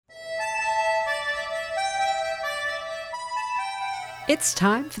It's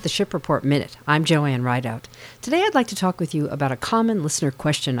time for the Ship Report Minute. I'm Joanne Rideout. Today I'd like to talk with you about a common listener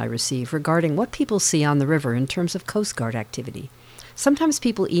question I receive regarding what people see on the river in terms of Coast Guard activity. Sometimes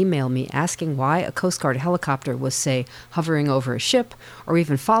people email me asking why a Coast Guard helicopter was, say, hovering over a ship, or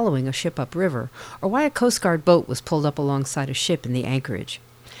even following a ship upriver, or why a Coast Guard boat was pulled up alongside a ship in the anchorage.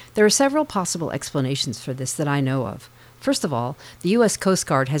 There are several possible explanations for this that I know of. First of all, the U.S. Coast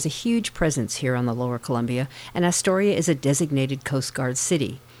Guard has a huge presence here on the Lower Columbia, and Astoria is a designated Coast Guard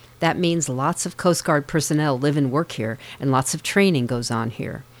city. That means lots of Coast Guard personnel live and work here, and lots of training goes on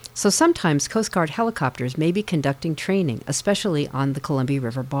here. So sometimes Coast Guard helicopters may be conducting training, especially on the Columbia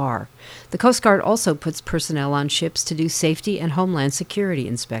River Bar. The Coast Guard also puts personnel on ships to do safety and homeland security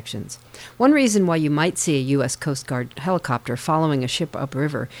inspections. One reason why you might see a U.S. Coast Guard helicopter following a ship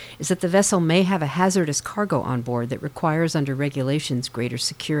upriver is that the vessel may have a hazardous cargo on board that requires, under regulations, greater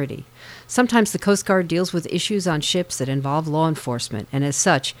security. Sometimes the Coast Guard deals with issues on ships that involve law enforcement, and as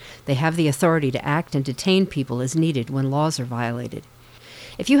such, they have the authority to act and detain people as needed when laws are violated.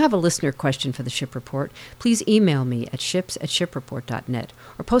 If you have a listener question for the Ship Report, please email me at ships@shipreport.net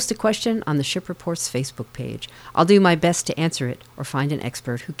or post a question on the Ship Report's Facebook page. I'll do my best to answer it or find an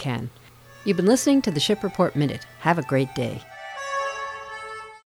expert who can. You've been listening to the Ship Report Minute. Have a great day.